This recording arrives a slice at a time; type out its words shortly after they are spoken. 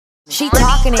She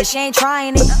talking it, she ain't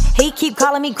trying it. He keep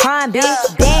calling me crying,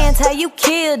 bitch. Damn, tell you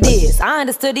killed this. I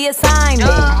understood the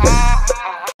assignment.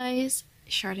 Guys,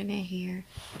 Chardonnay here.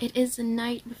 It is the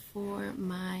night before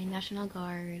my National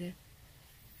Guard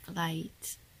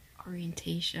flight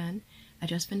orientation. I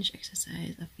just finished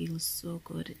exercise. I feel so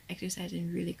good.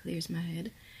 Exercising really clears my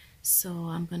head. So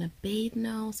I'm gonna bathe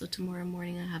now. So tomorrow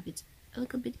morning I'll have it a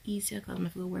little bit easier because I'm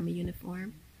gonna wear my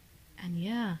uniform. And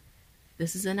yeah,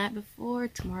 this is the night before.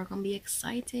 Tomorrow gonna be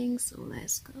exciting. So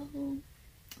let's go.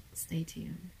 Stay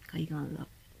tuned because you're gonna love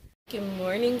it. Good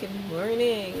morning, good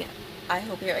morning. I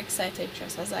hope you're excited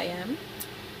just as I am.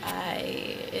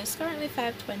 It's currently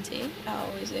 5:20. I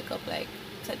always wake up, like,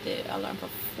 set the alarm for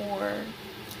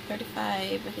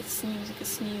 4:35. If it's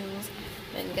snooze,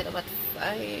 then get up at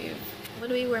 5. What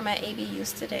do we wear my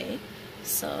ABUs today?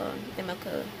 So they make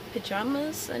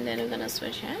pajamas and then we're gonna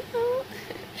switch out.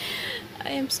 I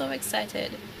am so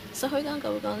excited. So how we're gonna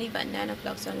go? We're gonna leave at 9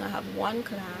 o'clock, so I'm gonna have one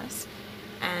class,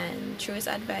 and through his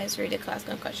advisory the class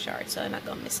gonna cut short, so I'm not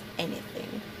gonna miss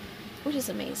anything, which is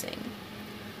amazing.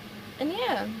 And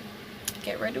yeah,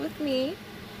 get ready with me.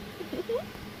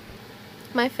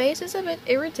 My face is a bit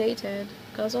irritated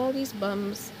because all these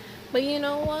bums, but you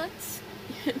know what?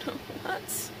 You know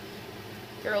what?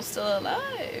 Girl's still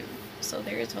alive, so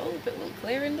there is hope. It will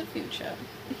clear in the future.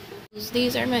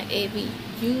 These are my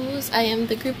ABUs. I am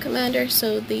the group commander,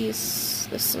 so this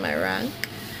is my rank.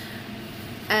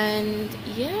 And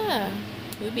yeah,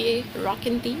 we'll be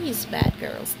rocking these bad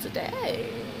girls today.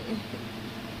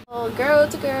 Oh, girl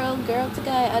to girl, girl to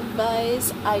guy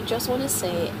advice. I just want to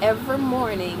say, every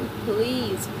morning,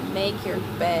 please make your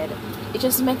bed. It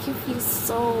just makes you feel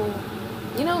so,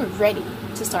 you know, ready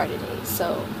to start the day.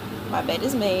 So my bed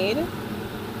is made.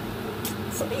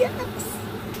 So yes.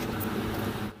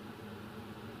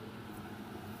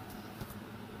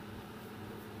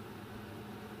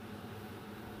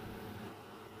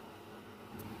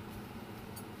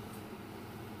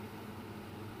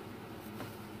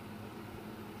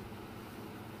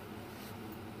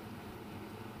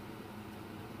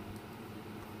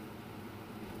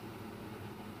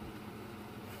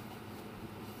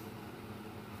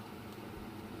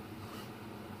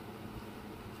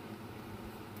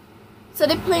 So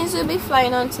the planes we'll be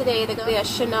flying on today, they're gonna be a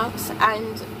Chinooks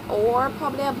or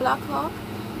probably a Blackhawk.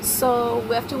 So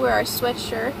we have to wear our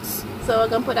sweatshirts. So we're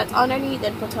gonna put that underneath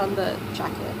and put on the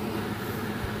jacket.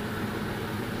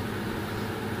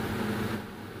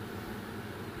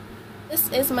 This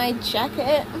is my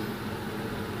jacket.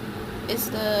 It's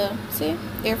the, see,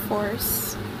 Air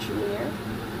Force Junior.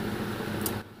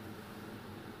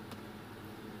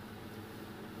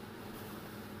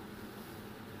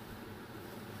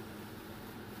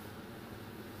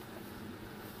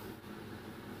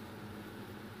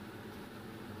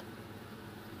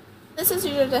 This is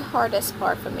usually the hardest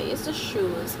part for me, is the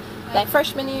shoes. Like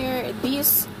freshman year,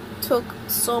 these took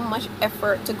so much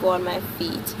effort to go on my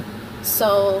feet.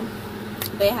 So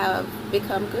they have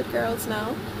become good girls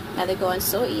now, and they go on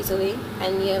so easily,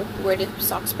 and you wear the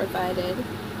socks provided.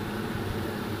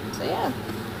 So yeah,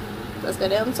 let's go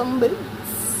down some boots.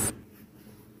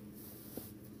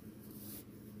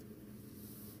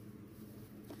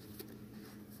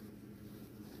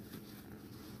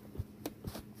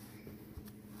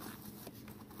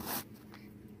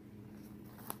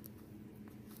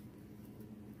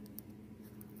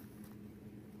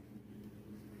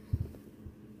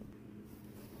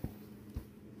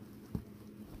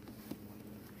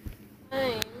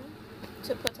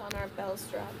 To put on our belt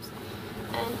straps,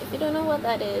 and if you don't know what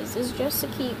that is, it's just to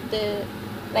keep the,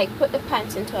 like, put the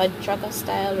pants into a jogger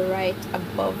style right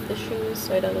above the shoes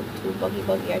so it don't look too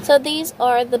buggy. So these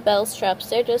are the belt straps.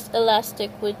 They're just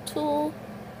elastic with 2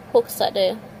 hooks at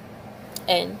the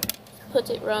end. Put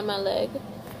it around my leg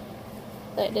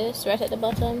like this, right at the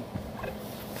bottom,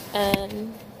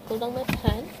 and pull down my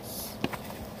pants,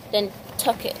 then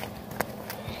tuck it.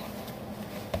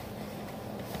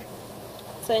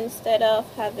 So instead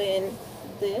of having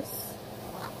this,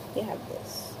 you have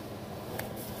this.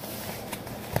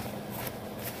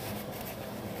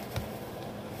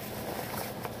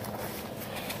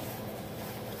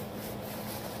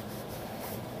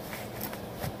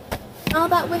 Now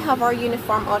that we have our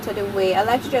uniform out of the way, I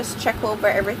like to just check over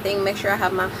everything, make sure I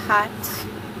have my hat,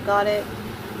 got it,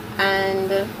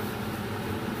 and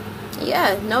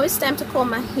yeah, now it's time to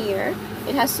comb my hair.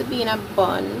 It has to be in a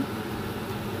bun,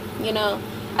 you know.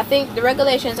 I think the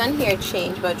regulations on here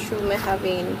change, but through me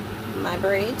having my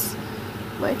braids,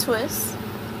 my twists,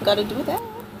 gotta do that.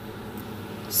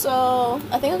 So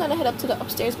I think I'm gonna head up to the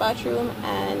upstairs bathroom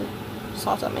and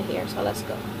sort out my hair. So let's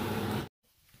go.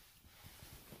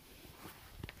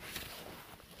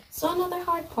 So another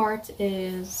hard part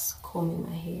is combing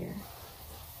my hair.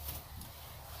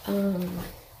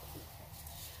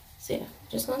 So yeah,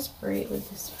 just gonna spray it with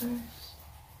this first.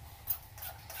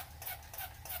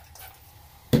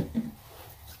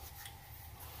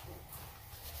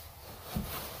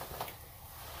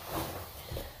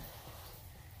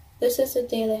 This is a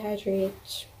daily hydration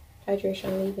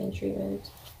leave-in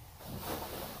treatment.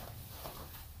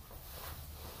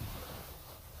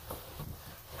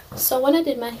 So when I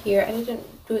did my hair, I didn't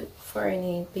do it for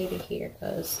any baby hair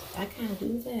because I can't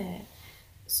do that.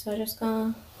 So I'm just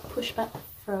gonna push back the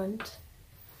front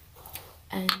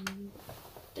and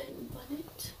then bun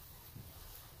it.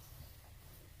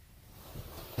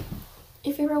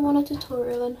 If you ever want a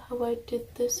tutorial on how I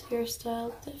did this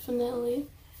hairstyle, definitely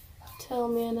tell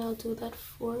me and I'll do that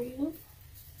for you.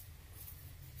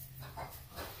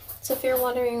 So if you're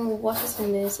wondering what is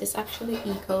in this, it's actually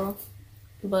Eco,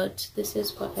 but this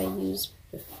is what I used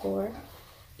before.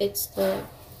 It's the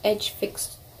Edge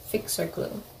Fixer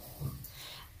Glue.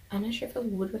 I'm not sure if I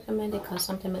would recommend it because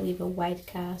sometimes I leave a white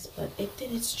cast, but it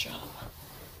did its job.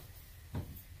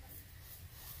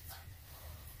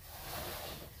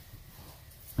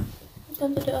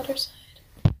 Done to the other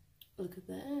side. Look at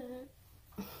that.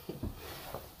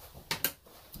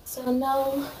 So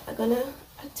now I'm gonna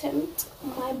attempt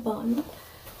my bun.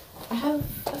 I have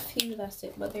a few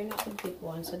elastic, but they're not the big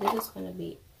ones, so this is gonna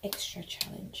be extra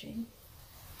challenging.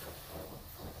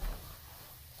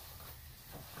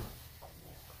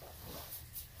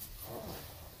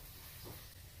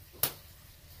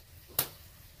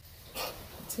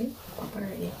 See,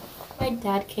 already. My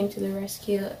dad came to the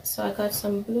rescue, so I got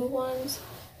some blue ones,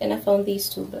 and I found these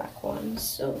two black ones.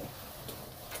 So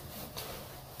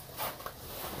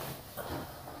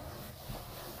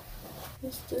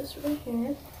it's this right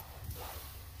here.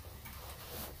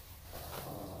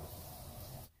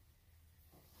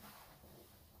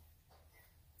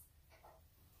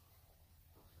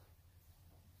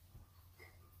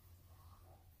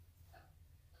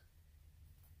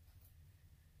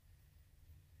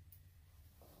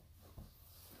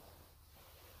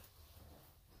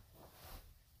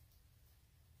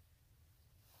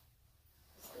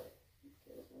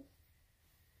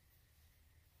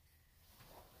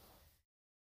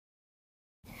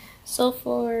 So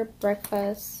for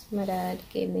breakfast, my dad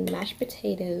gave me mashed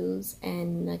potatoes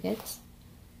and nuggets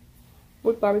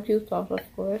with barbecue sauce, of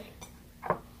course,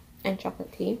 and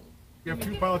chocolate tea. We have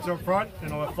two pilots up front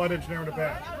and a flight engineer in the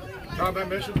back. Combat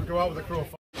missions will go out with a crew of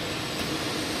 5.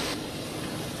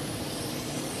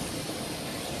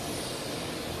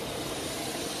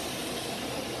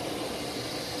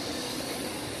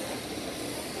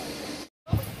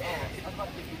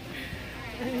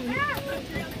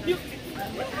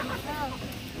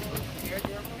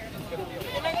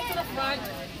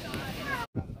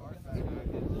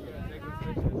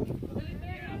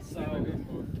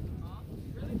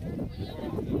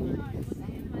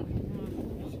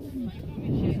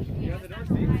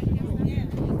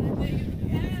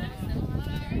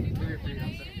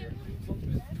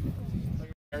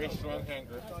 Very strong hand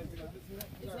grip.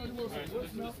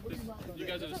 You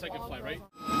guys are the second flight, right?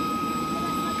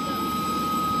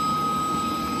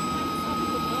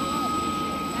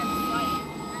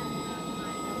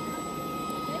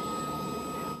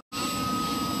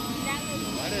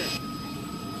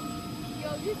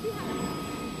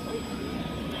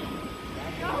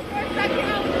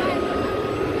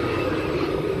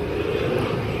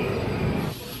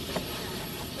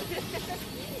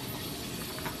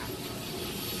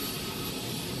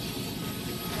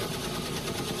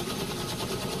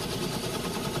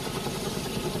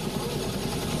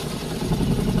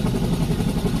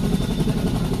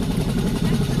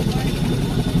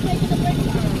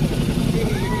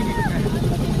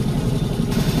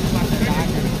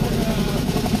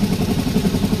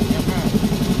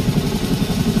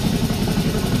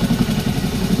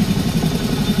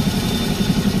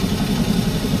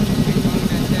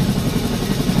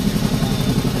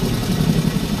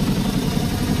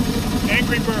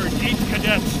 Angry Bird, 8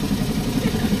 cadets.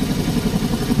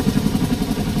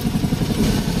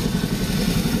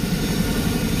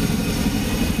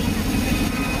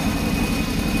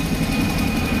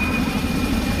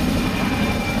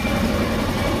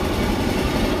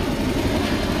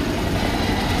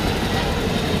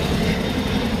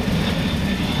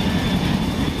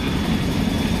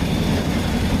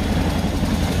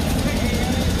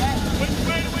 Which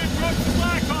way do we approach the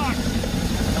Blackhawks?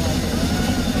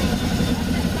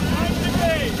 5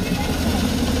 degrees.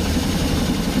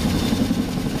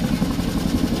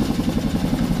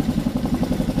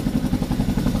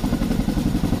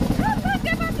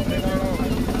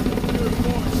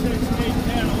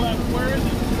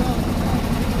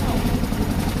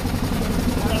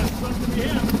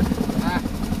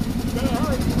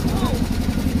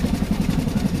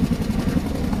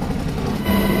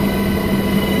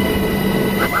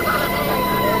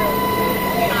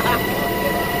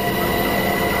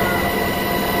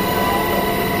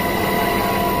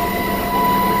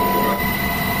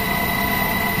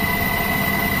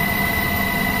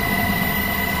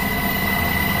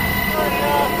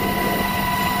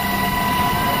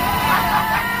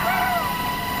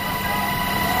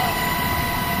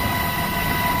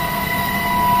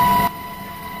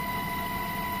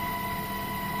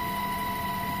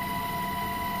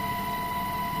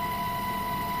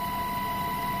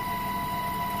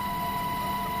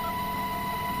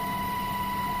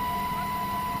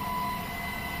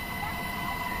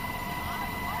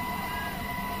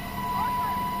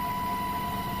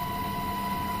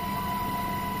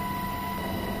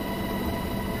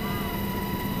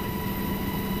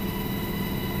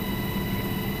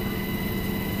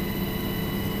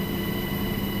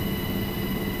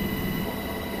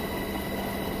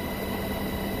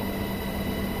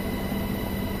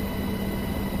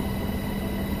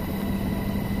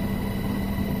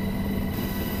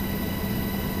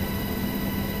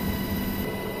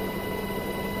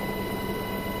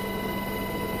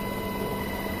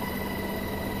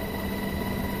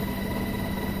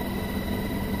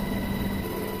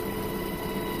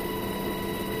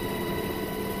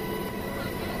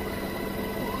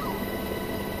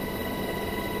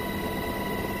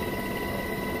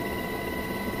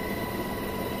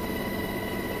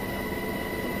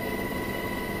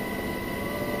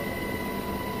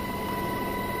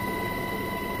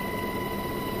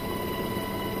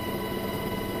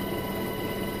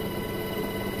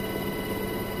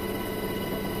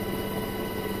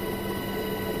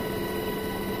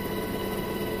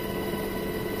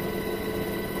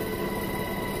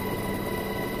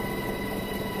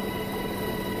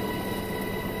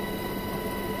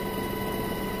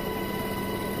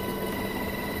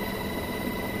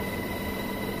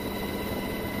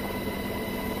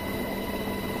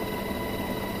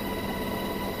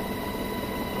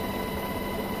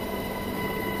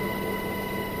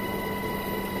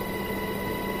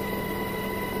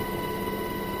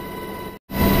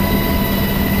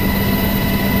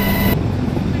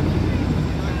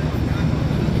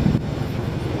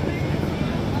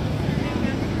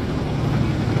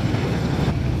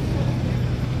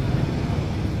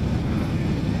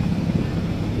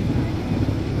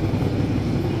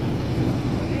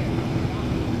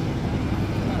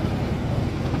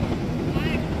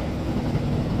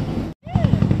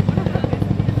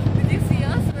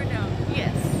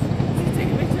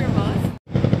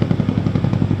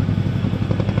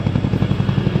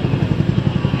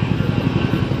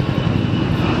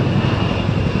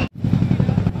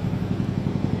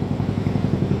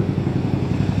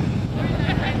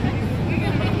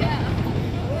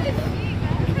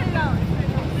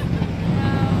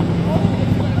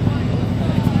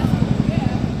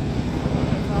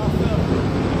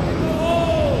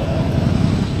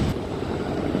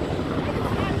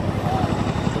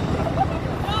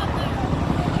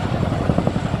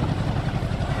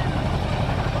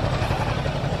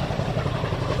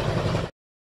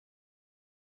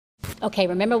 Okay,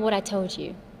 remember what I told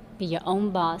you. Be your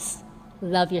own boss.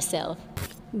 Love yourself.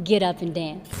 Get up and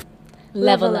dance.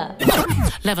 Level up.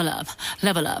 Level up,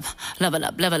 level up, level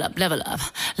up, level up, level up,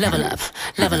 level up,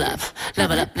 level up,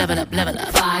 level up, level up, level up.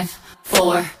 5,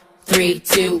 4, 3,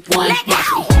 2, 1.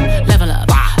 Level up,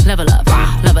 level up,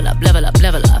 level up, level up,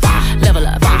 level up, level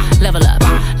up, level up,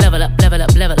 level up, level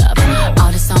up, level up.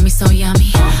 All this on me so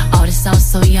yummy, all this sauce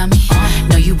so yummy.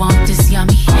 Know you want this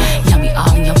yummy, yummy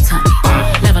all in your tummy.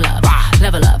 Level up,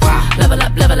 level up, level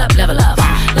up, level up, level up,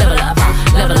 level up,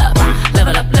 level up,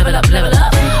 level up, level up, level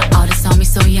up. All this on me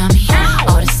so yummy,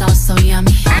 all this sauce so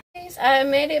yummy. I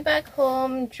made it back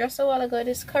home just a while ago. It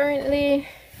is currently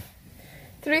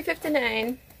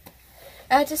 3:59.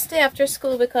 I had to stay after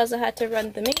school because I had to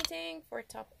run the meeting for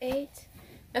top 8.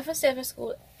 I have to stay after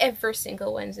school every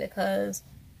single Wednesday because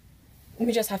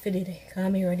we just have to do it.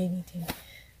 I'm running meeting.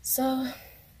 So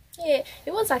yeah,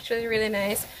 it was actually really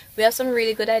nice. We have some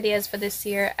really good ideas for this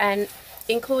year, and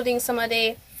including some of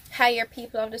the higher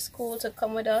people of the school to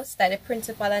come with us, like the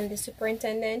principal and the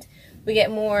superintendent. We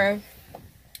get more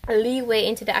leeway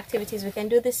into the activities we can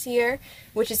do this year,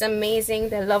 which is amazing.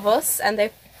 They love us and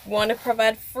they want to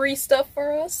provide free stuff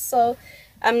for us, so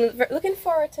I'm looking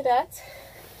forward to that.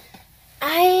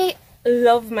 I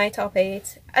love my top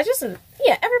 8.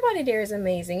 Yeah, everybody there is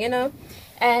amazing, you know,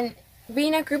 and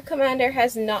being a group commander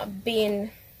has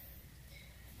been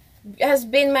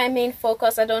my main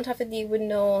focus. I don't have to deal with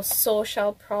no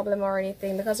social problem or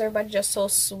anything because everybody's just so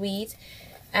sweet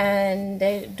and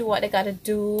they do what they gotta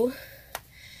do.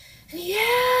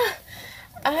 Yeah,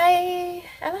 I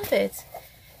love it.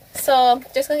 So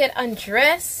just gonna get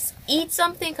undressed, eat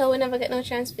something because we never get no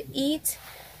chance to eat,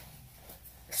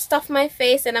 stuff my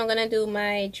face, and I'm gonna do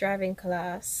my driving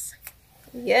class.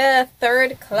 Yeah,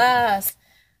 3rd class.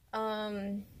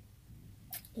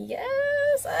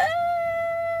 Yes.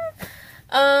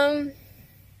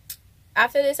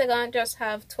 After this, I'm gonna just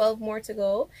have 12 more to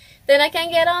go. Then I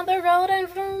can get on the road and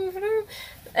vroom, vroom.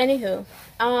 Anywho,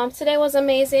 today was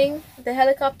amazing. The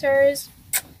helicopters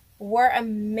were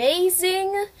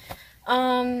amazing.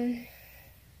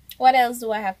 What else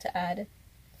do I have to add?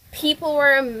 People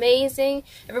were amazing.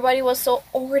 Everybody was so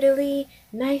orderly,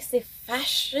 nicely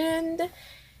fashioned,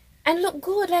 and looked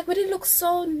good. Like, we did look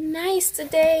so nice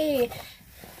today.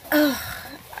 Oh,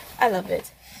 I love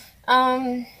it.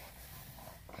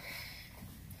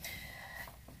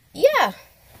 Yeah.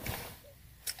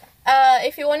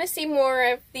 If you want to see more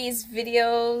of these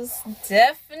videos,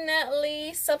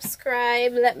 definitely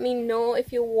subscribe. Let me know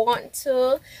if you want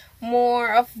to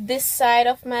more of this side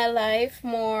of my life,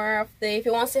 more of if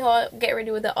you want to see how I get ready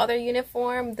with the other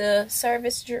uniform, the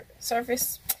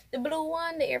the blue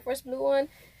one, the Air Force blue one.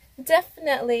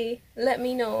 Definitely let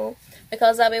me know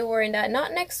because I'll be wearing that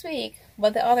not next week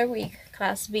but the other week,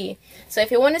 Class B. So if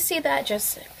you want to see that,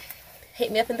 just hit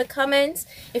me up in the comments.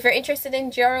 If you're interested in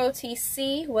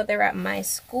Jrotc, whether at my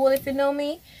school if you know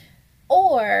me,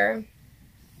 or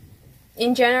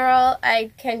in general,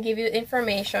 I can give you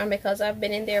information because I've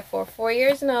been in there for 4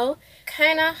 years now.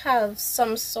 Kind of have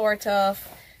some sort of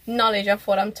knowledge of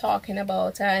what I'm talking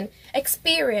about and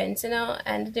experience, you know,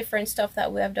 and the different stuff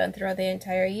that we have done throughout the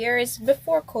entire years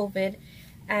before COVID.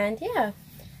 And yeah,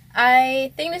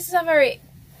 I think this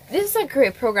is a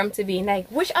great program to be in. Like,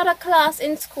 which other class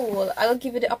in school I'll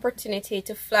give you the opportunity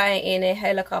to fly in a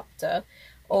helicopter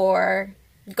or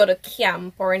go to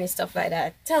camp or any stuff like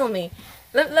that? Tell me.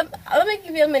 Let me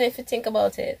give you a minute to think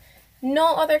about it.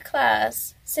 No other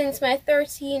class since my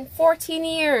 14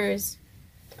 years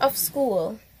of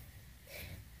school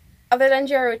other than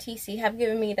Jrotc have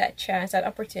given me that chance, that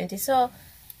opportunity. So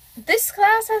this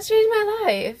class has changed my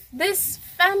life. This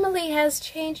family has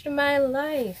changed my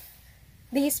life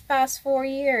these past 4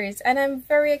 years, and I'm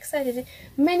very excited.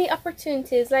 Many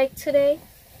opportunities, like today,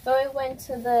 so I went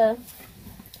to the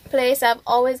place. I've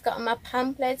always got my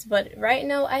pamphlets, but right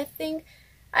now I think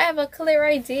I have a clear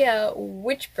idea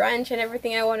which branch and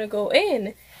everything I want to go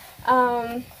in.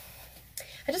 I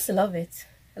just love it.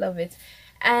 I love it.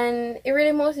 And it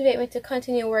really motivates me to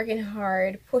continue working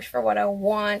hard, push for what I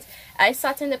want. I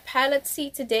sat in the pilot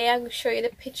seat today. I will show you the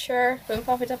picture. Let me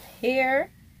pop it up here.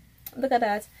 Look at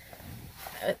that.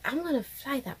 I'm gonna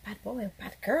fly that bad boy,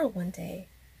 bad girl one day.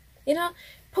 You know,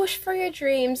 push for your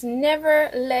dreams. Never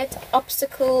let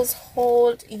obstacles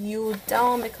hold you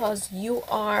down because you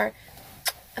are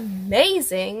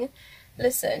amazing.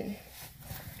 Listen.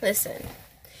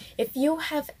 If you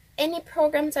have any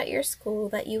programs at your school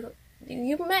that you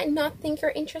might not think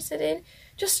you're interested in,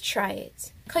 just try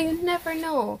it, because you never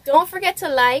know. Don't forget to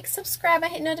like, subscribe,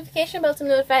 and hit notification bell to be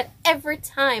notified every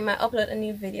time I upload a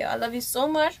new video. I love you so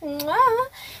much. Mwah!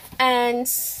 and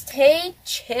stay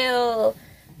chill.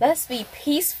 Let's be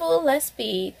peaceful. Let's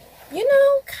be, you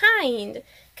know, kind.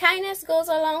 Kindness goes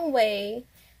a long way.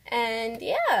 And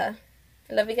yeah,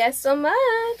 I love you guys so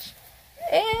much.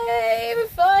 Hey, we're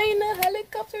flying a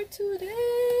helicopter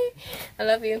today. I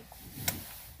love you.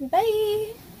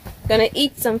 Bye. Gonna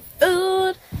eat some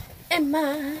food in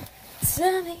my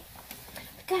tummy.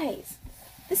 Guys,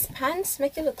 these pants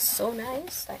make you look so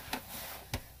nice. Like,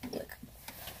 look.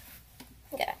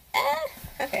 Yeah.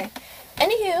 Okay.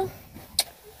 Anywho,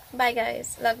 bye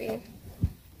guys. Love you.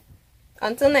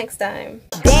 Until next time.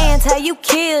 Dance how you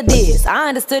kill this. I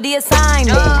understood the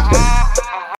assignment.